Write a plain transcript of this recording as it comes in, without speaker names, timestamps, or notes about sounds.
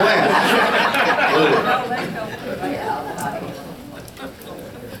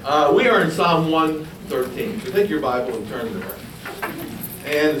We are in Psalm 113. So take your Bible and turn there.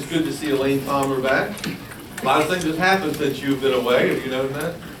 And it's good to see Elaine Palmer back. A lot of things have happened since you've been away. Have you known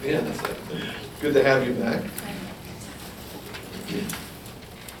that? Yeah, that's it. Good to have you back.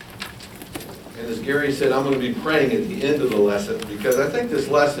 And as Gary said, I'm going to be praying at the end of the lesson because I think this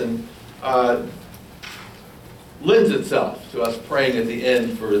lesson lends itself to us praying at the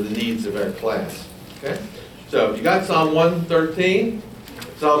end for the needs of our class. Okay? So you got Psalm 113.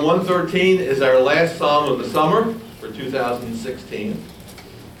 Psalm 113 is our last psalm of the summer for 2016.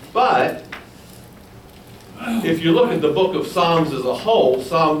 But if you look at the book of Psalms as a whole,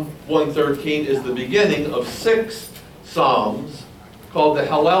 Psalm 113 is the beginning of 6 psalms called the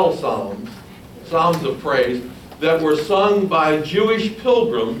Hallel Psalms, Psalms of Praise, that were sung by Jewish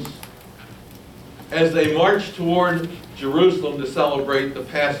pilgrims as they marched toward Jerusalem to celebrate the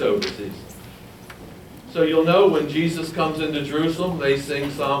Passover season. So you'll know when Jesus comes into Jerusalem, they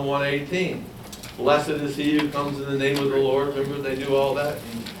sing Psalm 118. Blessed is he who comes in the name of the Lord. Remember, they do all that.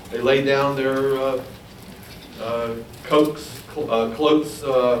 And they lay down their coats, or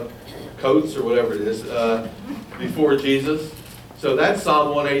whatever it is, before Jesus. So that's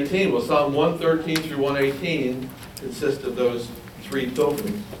Psalm 118. Well, Psalm 113 through 118 consist of those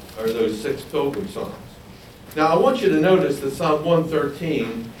 6 pilgrim songs. Now, I want you to notice that Psalm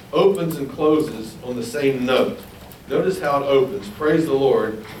 113 opens and closes on the same note. Notice how it opens, praise the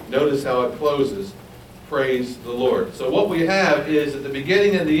Lord. Notice how it closes, praise the Lord. So what we have is at the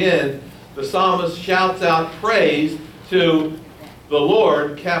beginning and the end, the psalmist shouts out praise to the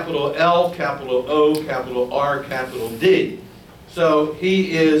Lord, capital L, capital O, capital R, capital D. So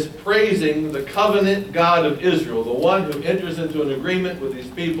he is praising the covenant God of Israel, the one who enters into an agreement with these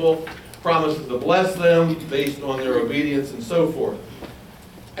people, promises to bless them based on their obedience and so forth.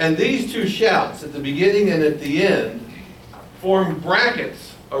 And these two shouts, at the beginning and at the end, form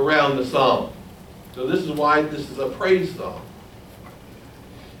brackets around the psalm. So this is why this is a praise psalm.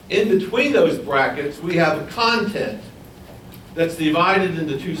 In between those brackets, we have a content that's divided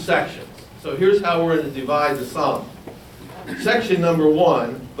into 2 sections. So here's how we're going to divide the psalm. Section number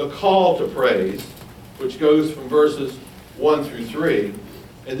 1, the call to praise, which goes from verses 1 through 3.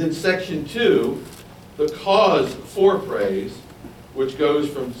 And then section 2, the cause for praise, which goes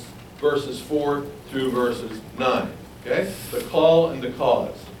from verses 4 through verses 9. Okay? The call and the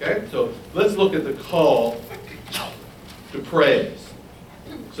cause. Okay? So let's look at the call to praise.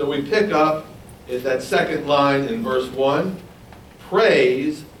 So we pick up at that second line in verse 1,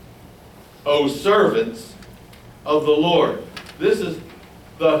 praise, O servants of the Lord. This is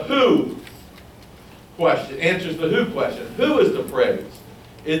the who question, answers the who question. Who is the praise?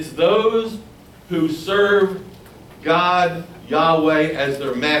 It's those who serve God, Yahweh, as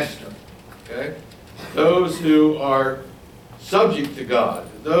their master. Okay? Those who are subject to God.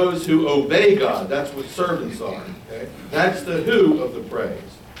 Those who obey God. That's what servants are. Okay? That's the who of the praise.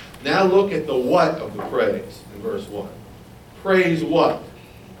 Now look at the what of the praise in verse 1. Praise what?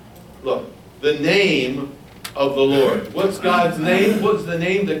 Look, the name of the Lord. What's God's name? What's the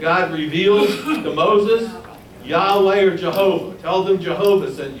name that God revealed to Moses? Yahweh or Jehovah. Tell them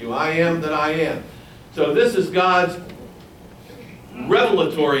Jehovah sent you. I am that I am. So this is God's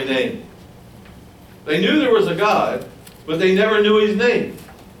revelatory name. They knew there was a God, but they never knew his name.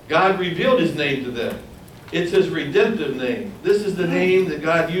 God revealed his name to them. It's his redemptive name. This is the name that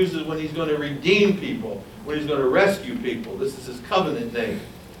God uses when he's going to redeem people, when he's going to rescue people. This is his covenant name.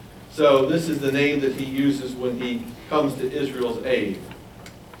 So this is the name that he uses when he comes to Israel's aid.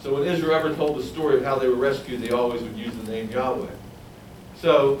 So when Israel ever told the story of how they were rescued, they always would use the name Yahweh.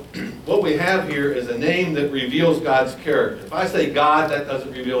 So what we have here is a name that reveals God's character. If I say God, that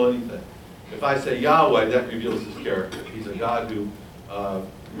doesn't reveal anything. If I say Yahweh, that reveals his character. He's a God who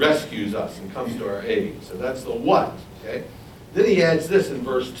rescues us and comes to our aid. So that's the what. Okay? Then he adds this in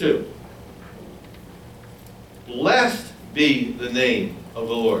verse 2. Blessed be the name of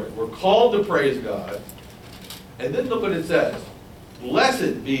the Lord. We're called to praise God. And then look what it says.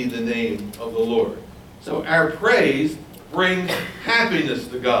 Blessed be the name of the Lord. So our praise brings happiness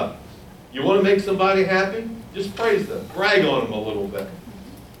to God. You want to make somebody happy? Just praise them. Brag on them a little bit.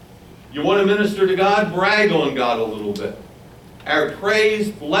 You want to minister to God? Brag on God a little bit. Our praise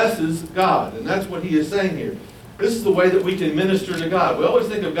blesses God. And that's what he is saying here. This is the way that we can minister to God. We always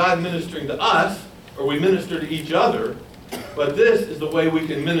think of God ministering to us, or we minister to each other. But this is the way we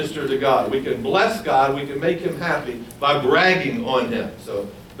can minister to God. We can bless God. We can make him happy by bragging on him. So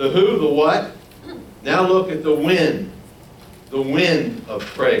the who, the what. Now look at the when. The when of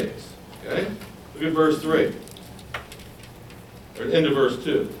praise. Okay? Look at verse 3. Or end of verse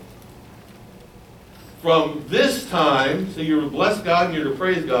 2. from this time, so you're to bless God and you're to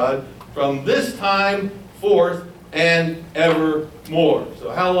praise God, from this time forth and evermore.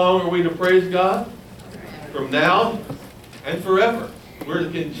 So how long are we to praise God? From now and forever. We're to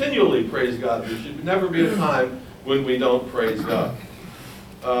continually praise God. There should never be a time when we don't praise God.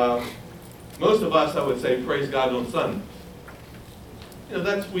 Most of us, I would say, praise God on Sundays.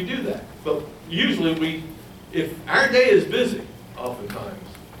 We do that. But usually if our day is busy, oftentimes,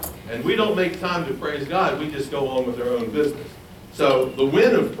 and we don't make time to praise God, we just go on with our own business. So the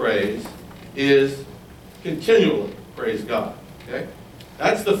win of praise is continually praise God. Okay?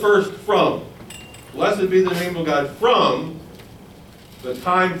 That's the first from. Blessed be the name of God from the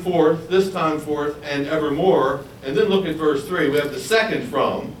time forth, this time forth, and evermore. And then look at verse 3. We have the second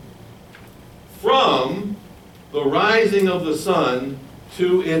from the rising of the sun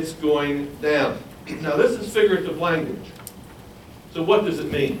to its going down. Now this is figurative language. So what does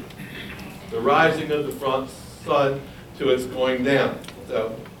it mean? The rising of the sun to its going down.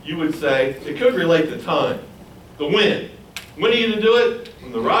 So you would say, it could relate to time. The when. When are you to do it?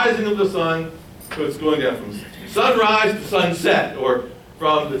 From the rising of the sun to its going down. From sunrise to sunset. Or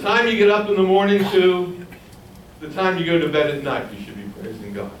from the time you get up in the morning to the time you go to bed at night. You should be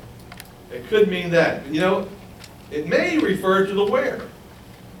praising God. It could mean that. It may refer to the where.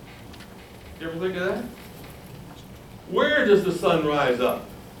 You ever think of that? Where does the sun rise up?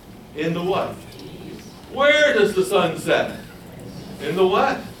 In the what? Where does the sun set? In the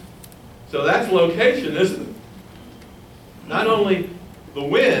west. So that's location, isn't it? Not only the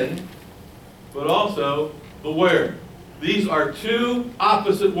when, but also the where. These are two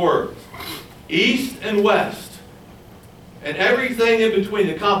opposite words. East and west. And everything in between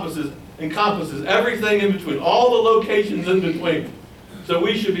encompasses everything in between. All the locations in between. So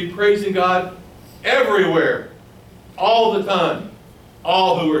we should be praising God everywhere, all the time,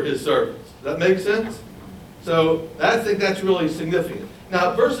 all who are His servants. Does that make sense? So I think that's really significant.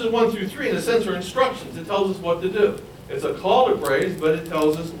 Now, verses 1 through 3, in a sense, are instructions. It tells us what to do. It's a call to praise, but it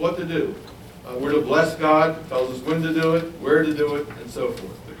tells us what to do. We're to bless God. It tells us when to do it, where to do it, and so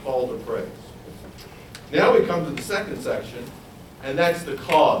forth. The call to praise. Now we come to the second section, and that's the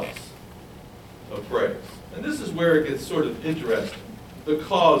cause of praise. And this is where it gets sort of interesting. The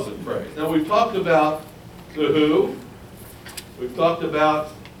cause of praise. Now we've talked about the who. We've talked about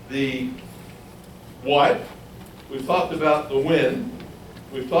the what. We've talked about the when.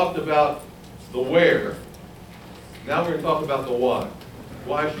 We've talked about the where. Now we're going to talk about the why.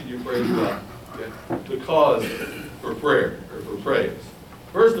 Why should you praise God? Okay? The cause for prayer, or for praise.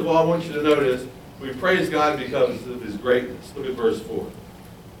 First of all, I want you to notice we praise God because of His greatness. Look at verse 4.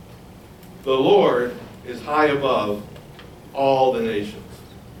 The Lord is high above all the nations.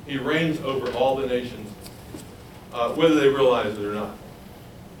 He reigns over all the nations, whether they realize it or not.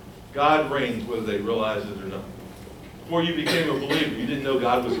 God reigns whether they realize it or not. Before you became a believer, you didn't know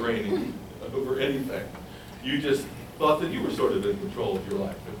God was reigning over anything. You just thought that you were sort of in control of your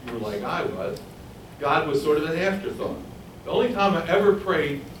life. If you were like I was, God was sort of an afterthought. The only time I ever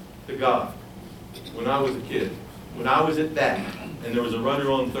prayed to God, when I was a kid, when I was at bat, and there was a runner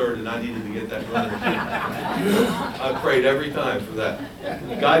on third, and I needed to get that runner. I prayed every time for that.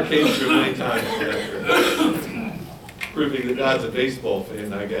 God came through many times for that. Proving that God's a baseball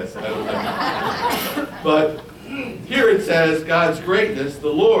fan, I guess. I don't know. But here it says, God's greatness, the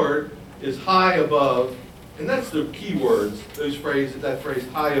Lord is high above, and that's the key words, that phrase,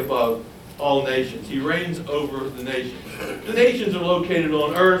 high above all nations. He reigns over the nations. The nations are located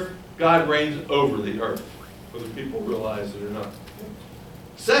on earth. God reigns over the earth, whether people realize it or not.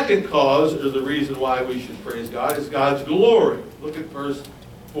 Second cause, or the reason why we should praise God, is God's glory. Look at verse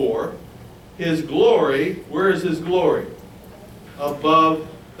 4. His glory, where is His glory? Above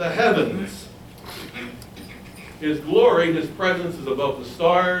the heavens. His glory, His presence is above the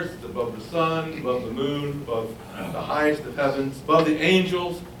stars, above the sun, above the moon, above the highest of heavens, above the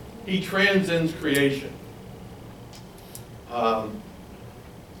angels. He transcends creation.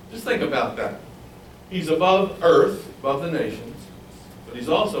 Just think about that. He's above earth, above the nations, but He's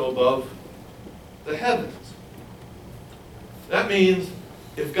also above the heavens. That means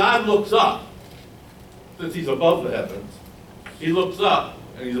if God looks up, since He's above the heavens, He looks up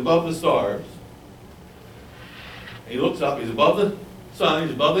and He's above the stars. And He looks up, He's above the sun,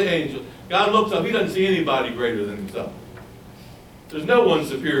 He's above the angels. God looks up, He doesn't see anybody greater than Himself. There's no one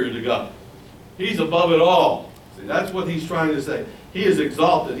superior to God. He's above it all. See, that's what He's trying to say. He is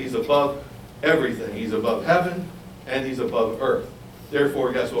exalted. He's above everything. He's above heaven and He's above earth.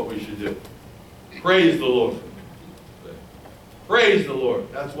 Therefore, guess what we should do? Praise the Lord. Praise the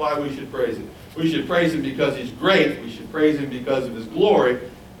Lord. That's why we should praise Him. We should praise Him because He's great. We should praise Him because of His glory.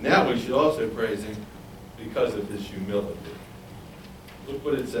 Now we should also praise Him because of his humility. Look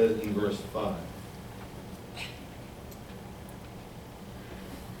what it says in verse 5.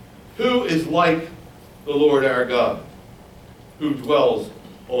 Who is like the Lord our God, who dwells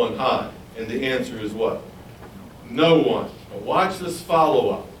on high? And the answer is what? No one. Now watch this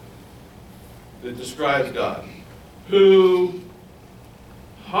follow-up that describes God. Who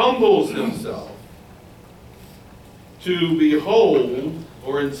humbles himself to behold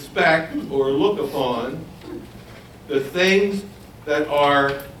or inspect or look upon the things that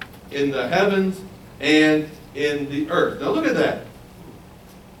are in the heavens and in the earth. Now look at that.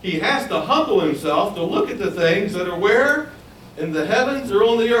 He has to humble himself to look at the things that are where? In the heavens or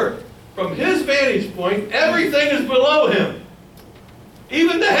on the earth. From his vantage point, everything is below him.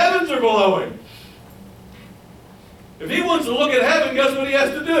 Even the heavens are below him. If he wants to look at heaven, guess what he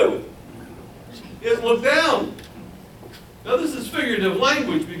has to do? He has to look down. Now this is figurative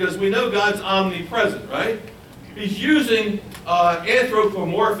language because we know God's omnipresent, right? He's using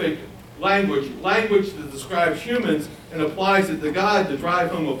anthropomorphic language that describes humans and applies it to God to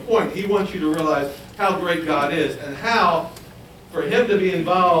drive home a point. He wants you to realize how great God is and how, for him to be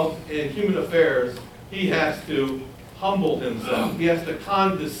involved in human affairs, he has to humble himself. He has to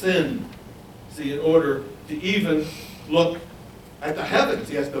condescend, see, in order to even look at the heavens.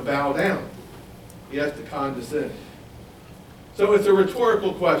 He has to bow down. He has to condescend. So it's a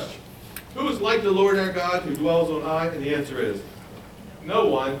rhetorical question. Who is like the Lord our God who dwells on high? And the answer is no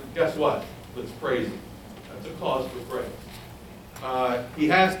one. Guess what? Let's praise him. That's a cause for praise. He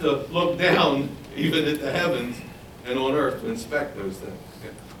has to look down even at the heavens and on earth to inspect those things.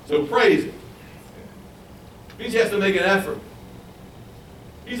 So praise him. Means he has to make an effort.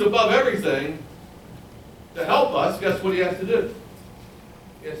 He's above everything. To help us, guess what he has to do?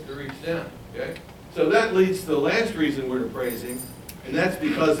 He has to reach down. Okay? So that leads to the last reason we're to praise him, and that's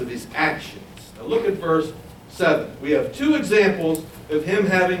because of his actions. Now look at verse 7. We have two examples of him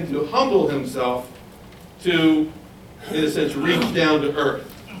having to humble himself to, in a sense, reach down to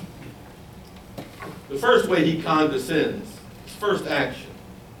earth. The first way he condescends, his first action.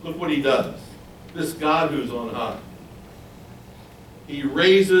 Look what he does. This God who's on high. He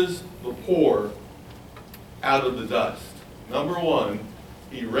raises the poor out of the dust. Number one,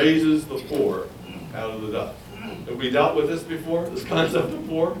 he raises the poor out of the dust. Have we dealt with this before, this concept of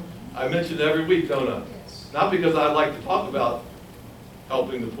poor? I mention it every week, don't I? Not because I like to talk about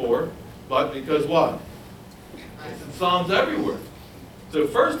helping the poor, but because what? It's in Psalms everywhere. So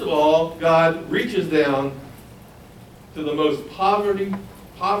first of all, God reaches down to the most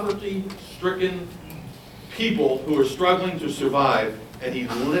poverty-stricken people who are struggling to survive, and he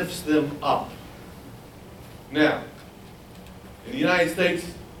lifts them up. Now, in the United States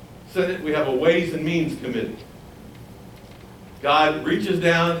Senate, we have a Ways and Means Committee. God reaches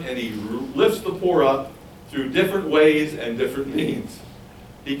down and he lifts the poor up through different ways and different means.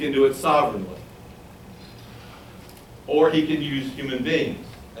 He can do it sovereignly. Or he can use human beings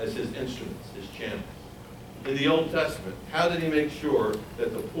as his instruments, his channels. In the Old Testament, how did he make sure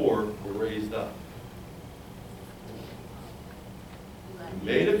that the poor were raised up? He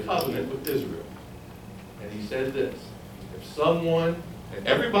made a covenant with Israel. And he said this: if someone, and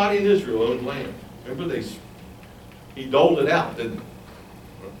everybody in Israel owned land. Remember, he doled it out, didn't he?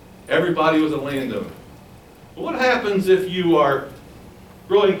 Everybody was a landowner. But what happens if you are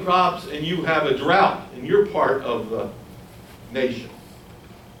growing crops and you have a drought in your part of the nation?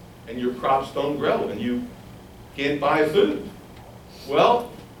 And your crops don't grow and you can't buy food.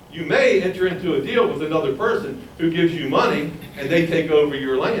 Well, you may enter into a deal with another person who gives you money and they take over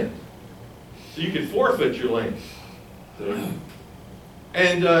your land. So you can forfeit your land.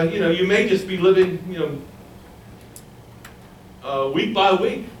 And, you may just be living, week by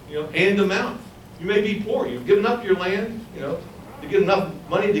week, hand to mouth. You may be poor. You've given up your land, to get enough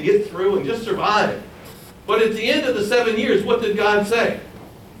money to get through and just survive. But at the end of the 7 years, what did God say?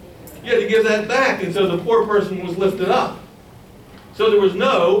 You had to give that back. And so the poor person was lifted up. So there was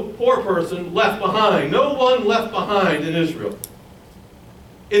no poor person left behind. No one left behind in Israel.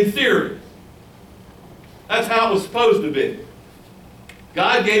 In theory. That's how it was supposed to be.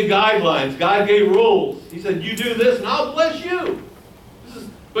 God gave guidelines. God gave rules. He said, you do this and I'll bless you.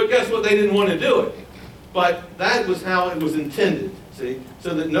 But guess what? They didn't want to do it. But that was how it was intended, see?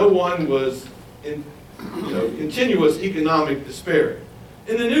 So that no one was in continuous economic despair.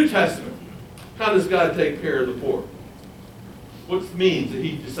 In the New Testament, how does God take care of the poor? What's the means that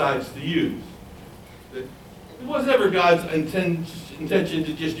he decides to use? It wasn't ever God's intention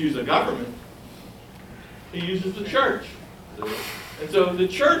to just use a government. He uses the church. And so the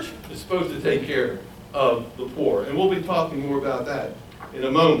church is supposed to take care of the poor. And we'll be talking more about that in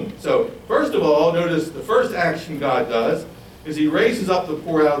a moment. So, first of all, notice the first action God does is he raises up the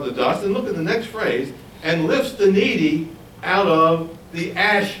poor out of the dust, and look at the next phrase, and lifts the needy out of the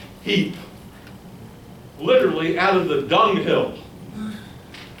ash heap. Literally, out of the dunghill.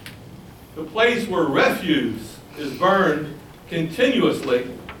 The place where refuse is burned continuously.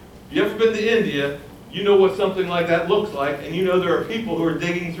 If you ever been to India, you know what something like that looks like, and you know there are people who are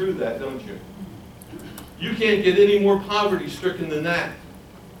digging through that, don't you? You can't get any more poverty-stricken than that.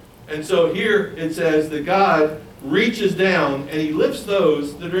 And so here it says that God reaches down and he lifts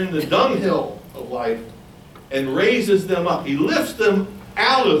those that are in the dunghill of life and raises them up. He lifts them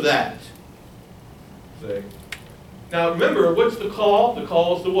out of that. See? Now remember, what's the call? The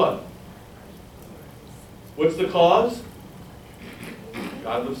call is to what? What's the cause?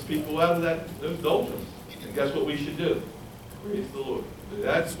 God lifts people out of those doldrums. And guess what we should do? Praise the Lord.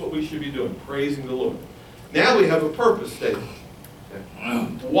 That's what we should be doing, praising the Lord. Now we have a purpose statement.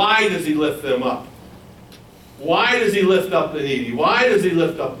 Why does he lift them up? Why does he lift up the needy? Why does he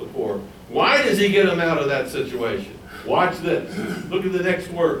lift up the poor? Why does he get them out of that situation? Watch this. Look at the next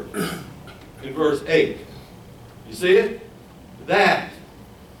word in verse 8. You see it? That.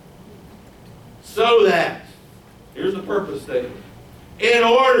 So that. Here's the purpose statement. In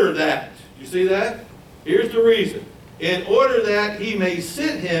order that. You see that? Here's the reason. In order that he may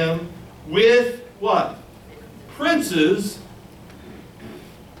sit him with what? Princes,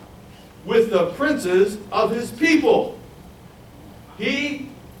 with the princes of his people. He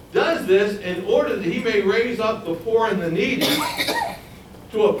does this in order that he may raise up the poor and the needy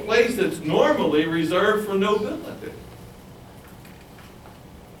to a place that's normally reserved for nobility.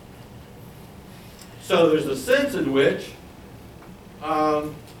 So there's a sense in which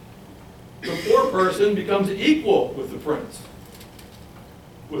the poor person becomes equal with the prince,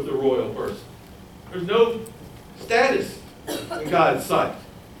 with the royal person. There's no status in God's sight.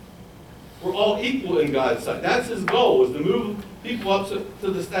 We're all equal in God's sight. That's his goal, is to move people up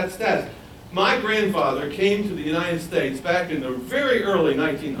to that status. My grandfather came to the United States back in the very early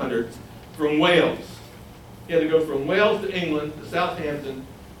 1900s from Wales. He had to go from Wales to England, to Southampton,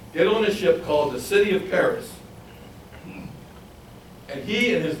 get on a ship called the City of Paris. And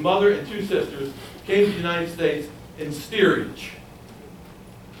he and his mother and two sisters came to the United States in steerage.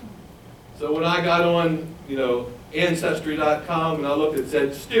 So when I got on, Ancestry.com and I looked, it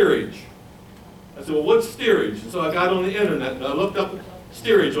said steerage. I said, well, what's steerage? And so I got on the internet and I looked up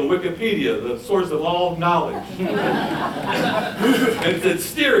steerage on Wikipedia, the source of all knowledge. And it said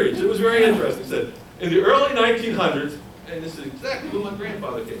steerage. It was very interesting. It said, in the early 1900s, and this is exactly when my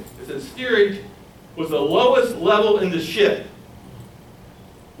grandfather came, it said steerage was the lowest level in the ship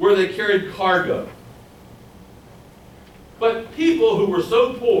where they carried cargo. But people who were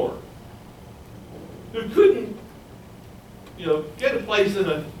so poor, who couldn't, get a place in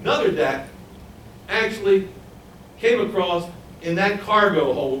another deck, actually came across in that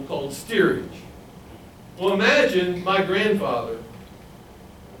cargo hold called steerage. Well, imagine my grandfather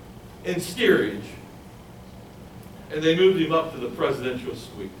in steerage, and they moved him up to the presidential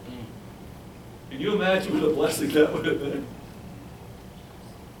suite. Can you imagine what a blessing that would have been?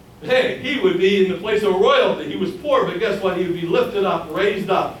 Hey, he would be in the place of royalty. He was poor, but guess what? He would be lifted up, raised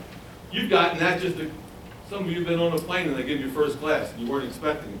up. You've gotten that some of you have been on a plane and they give you first class and you weren't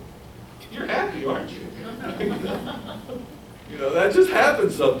expecting it. You're happy, aren't you? That just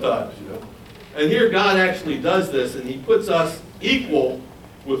happens sometimes, And here God actually does this, and he puts us equal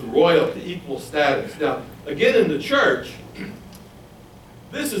with royalty, equal status. Now, again in the church,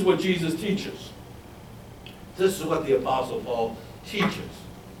 this is what Jesus teaches. This is what the Apostle Paul teaches.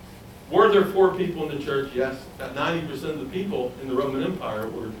 Were there poor people in the church? Yes. About 90% of the people in the Roman Empire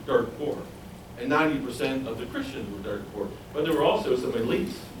were dirt poor. And 90% of the Christians were dirt poor. But there were also some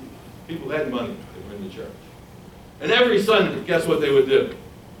elites. People who had money that were in the church. And every Sunday, guess what they would do?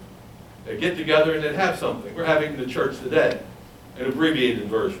 They'd get together and they'd have something. We're having in the church today an abbreviated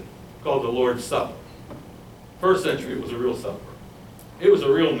version called the Lord's Supper. First century, it was a real supper. It was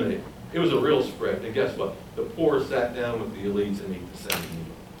a real meal. It was a real spread. And guess what? The poor sat down with the elites and ate the same meal.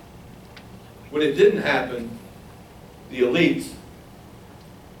 When it didn't happen, the elites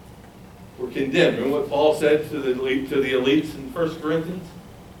were condemned. Remember what Paul said to the elites in 1 Corinthians?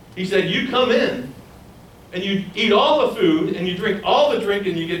 He said, you come in and you eat all the food and you drink all the drink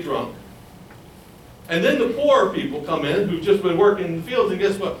and you get drunk. And then the poor people come in who've just been working in the fields, and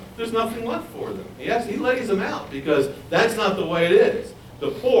guess what? There's nothing left for them. Yes, he lays them out because that's not the way it is. The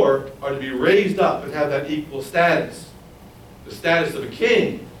poor are to be raised up and have that equal status. The status of a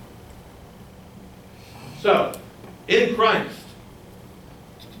king. So, in Christ,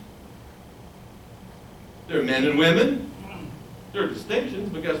 there are men and women, There are distinctions,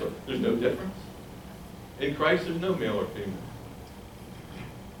 but guess what? There's no difference. In Christ, there's no male or female.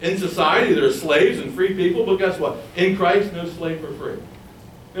 In society, there are slaves and free people, but guess what? In Christ, no slave or free.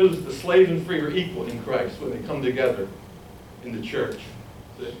 Notice the slaves and free are equal in Christ when they come together in the church.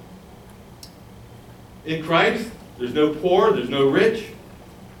 See? In Christ, there's no poor, there's no rich.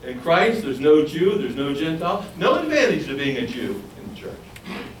 In Christ, there's no Jew, there's no Gentile. No advantage to being a Jew in the church.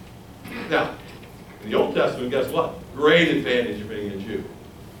 Now, in the Old Testament, guess what? Great advantage of being a Jew.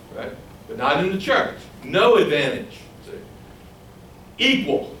 Right? But not in the church. No advantage. See?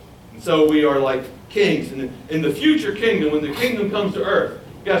 Equal. And so we are like kings. And in the future kingdom, when the kingdom comes to earth,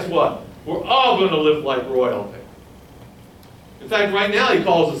 guess what? We're all going to live like royalty. In fact, right now he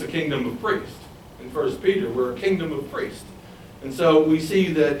calls us a kingdom of priests. In 1 Peter, we're a kingdom of priests. And so we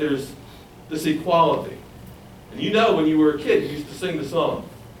see that there's this equality. And you know when you were a kid, you used to sing the song,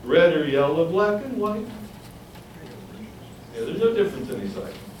 red or yellow, black and white. Yeah, there's no difference in these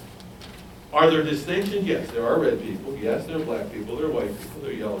sides. Are there distinctions? Yes, there are red people. Yes, there are black people. There are white people.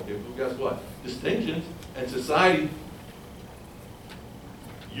 There are yellow people. Guess what? Distinctions, and society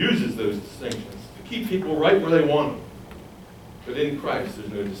uses those distinctions to keep people right where they want them. But in Christ,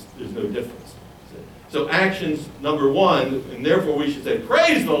 there's no difference. So actions number one, and therefore we should say,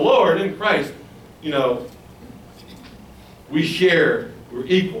 praise the Lord in Christ. You know, we share, we're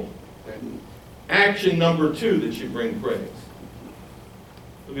equal. Okay? Action number two that should bring praise.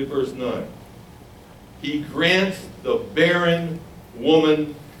 Look at verse 9. He grants the barren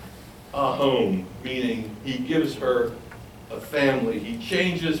woman a home, meaning he gives her a family. He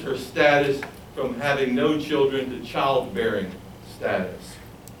changes her status from having no children to childbearing status.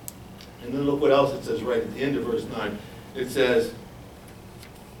 And then look what else it says right at the end of verse 9. It says,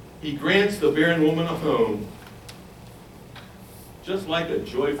 he grants the barren woman a home, just like a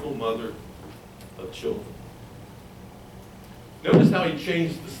joyful mother of children. Notice how he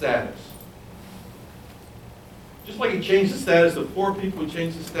changed the status. Just like he changed the status of poor people, he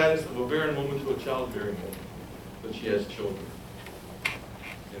changed the status of a barren woman to a childbearing woman. But she has children.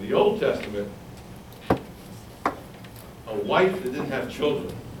 In the Old Testament, a wife that didn't have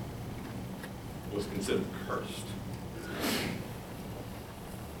children was considered cursed.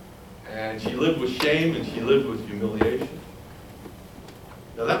 And she lived with shame and she lived with humiliation.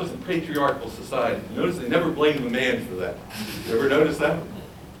 Now that was a patriarchal society. Notice they never blamed the man for that. You ever notice that?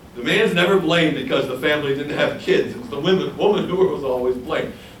 The man's never blamed because the family didn't have kids. It was the woman who was always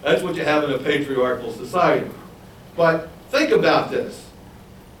blamed. That's what you have in a patriarchal society. But think about this.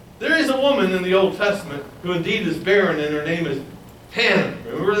 There is a woman in the Old Testament who indeed is barren, and her name is Hannah.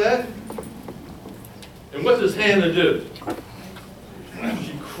 Remember that? And what does Hannah do?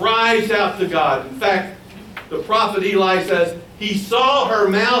 She cries out to God. In fact, the prophet Eli says, he saw her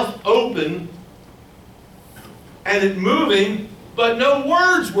mouth open and it moving, but no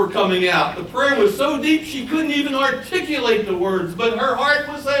words were coming out. The prayer was so deep she couldn't even articulate the words, but her heart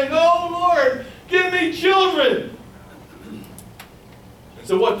was saying, oh Lord, give me children. And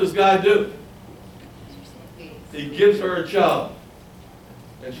so what does God do? He gives her a child.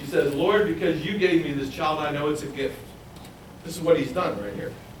 And she says, Lord, because you gave me this child, I know it's a gift. This is what he's done right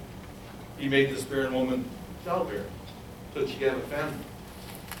here. He made this barren woman childbearing so that she could have a family.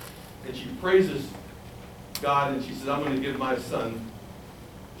 And she praises God and she says, I'm going to give my son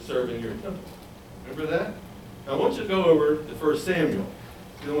to serve in your temple. Remember that? Now I want you to go over to 1 Samuel.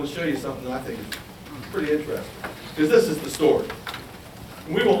 I want to show you something that I think is pretty interesting. Because this is the story.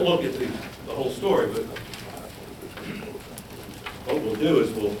 And we won't look at the whole story, but what we'll do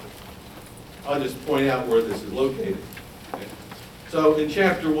is I'll just point out where this is located. Okay? So in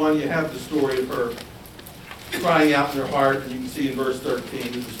chapter 1, you have the story of her crying out in her heart, and you can see in verse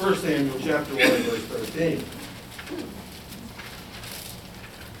 13. This is 1 Samuel chapter 1 and verse 13.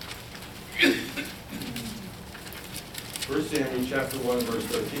 First Samuel chapter 1 verse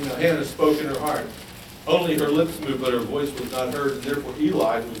 13. Now Hannah spoke in her heart. Only her lips moved, but her voice was not heard, and therefore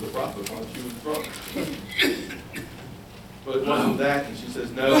Eli, who was the prophet, thought she was drunk. But it wasn't that, and she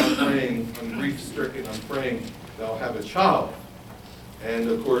says, no, I'm praying, I'm grief-stricken, I'm praying that I'll have a child. And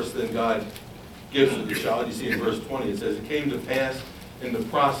of course, then God gives her the child. You see in verse 20, it says, it came to pass in the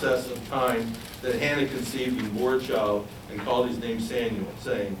process of time that Hannah conceived and bore a child and called his name Samuel,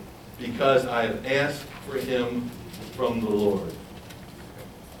 saying, because I have asked for him from the Lord.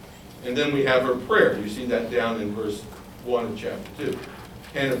 And then we have her prayer. You see that down in verse 1 of chapter 2.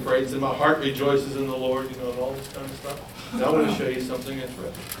 Hannah prays, and my heart rejoices in the Lord, and all this kind of stuff. Now I want to show you something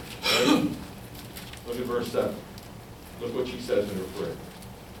interesting. Right? Look at verse 7. Look what she says in her prayer.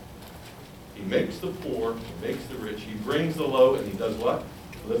 He makes the poor, he makes the rich, he brings the low, and he does what?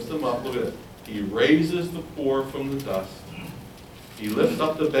 Lifts them up. Look at it. He raises the poor from the dust He lifts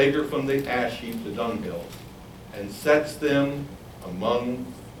up the beggar from the ash heap, the dunghill, and sets them among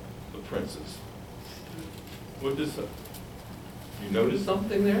the princes. What does you notice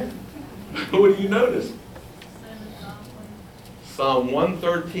something there? What do you notice? Psalm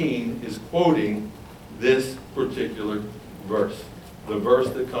 113 is quoting this particular verse, the verse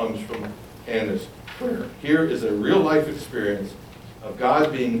that comes from Hannah's prayer. Here is a real life experience of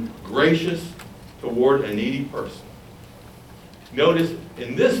God being gracious toward a needy person. Notice,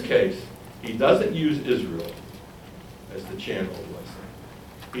 in this case, he doesn't use Israel as the channel of blessing.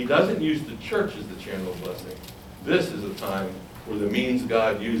 He doesn't use the church as the channel of blessing. This is a time where the means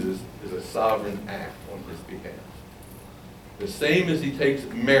God uses is a sovereign act on his behalf. The same as he takes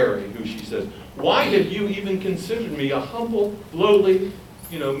Mary, who she says, why have you even considered me a humble, lowly,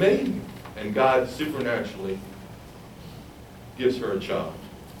 maiden? And God supernaturally gives her a child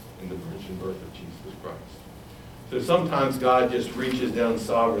in the virgin birth of Jesus Christ. So sometimes God just reaches down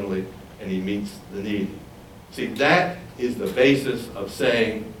sovereignly and he meets the needy. See, that is the basis of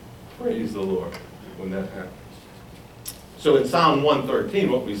saying, praise the Lord, when that happens. So in Psalm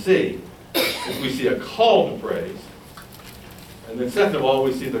 113, what we see is we see a call to praise. And then second of all,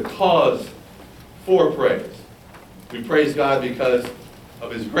 we see the cause for praise. We praise God because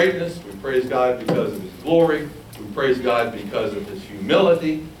of his greatness. We praise God because of his glory. We praise God because of his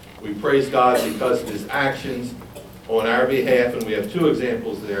humility. We praise God because of his actions on our behalf. And we have two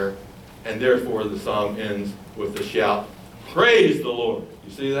examples there. And therefore, the psalm ends with the shout, praise the Lord.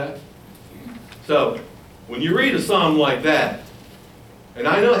 You see that? So, when you read a psalm like that, and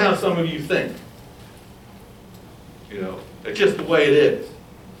I know how some of you think, it's just the way it is.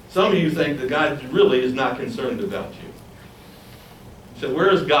 Some of you think that God really is not concerned about you. So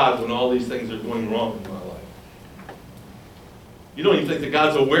where is God when all these things are going wrong in my life? You don't even think that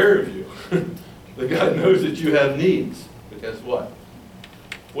God's aware of you. That God knows that you have needs. But guess what?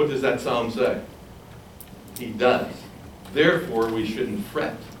 What does that psalm say? He does. Therefore, we shouldn't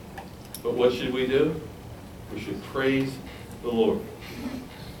fret. But what should we do? We should praise the Lord.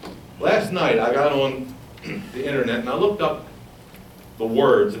 Last night, I got on the internet and I looked up the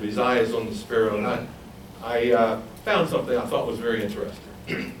words of His eye is on the sparrow, and I found something I thought was very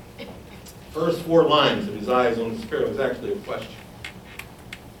interesting. First 4 lines of His eye is on the sparrow is actually a question.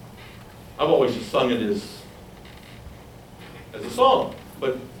 I've always just sung it as a song,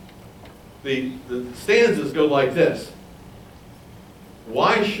 but the stanzas go like this.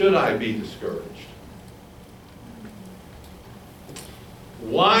 Why should I be discouraged?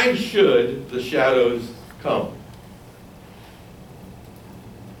 Why should the shadows come?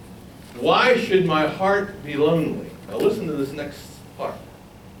 Why should my heart be lonely? Now listen to this next part.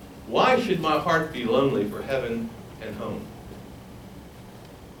 Why should my heart be lonely for heaven and home?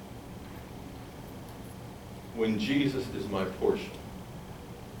 When Jesus is my portion.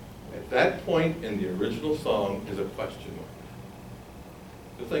 At that point in the original song is a question mark.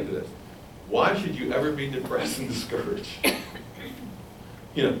 So think of this. Why should you ever be depressed and discouraged?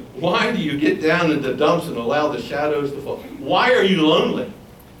 Why do you get down in the dumps and allow the shadows to fall? Why are you lonely?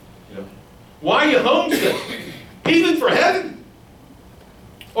 Why are you homesick? Even for heaven?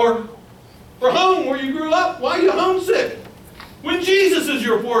 Or for home where you grew up? Why are you homesick? When Jesus is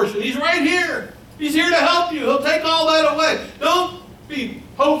your portion, He's right here. He's here to help you. He'll take all that away. Don't be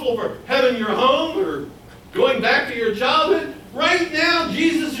hopeful for heaven your home or going back to your childhood. Right now,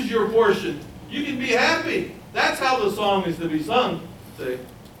 Jesus is your portion. You can be happy. That's how the song is to be sung. See?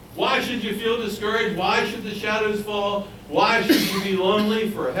 Why should you feel discouraged? Why should the shadows fall? Why should you be lonely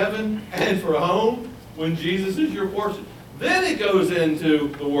for heaven and for home when Jesus is your portion? Then it goes into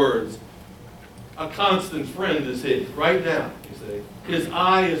the words, a constant friend is He. Right now, you see. His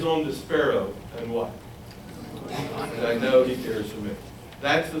eye is on the sparrow, and what? And I know He cares for me.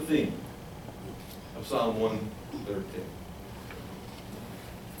 That's the theme of Psalm 113.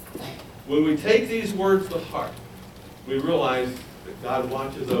 When we take these words to heart, we realize that God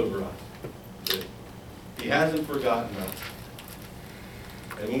watches over us. That He hasn't forgotten us.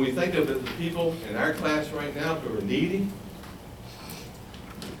 And when we think of the people in our class right now who are needy,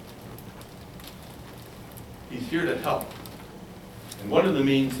 He's here to help. And one of the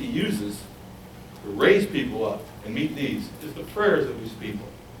means He uses to raise people up and meet needs is the prayers of these people.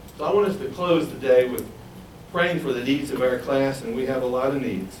 So I want us to close the day with praying for the needs of our class, and we have a lot of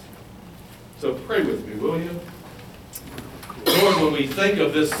needs. So pray with me, will you? Lord, when we think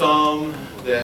of this psalm that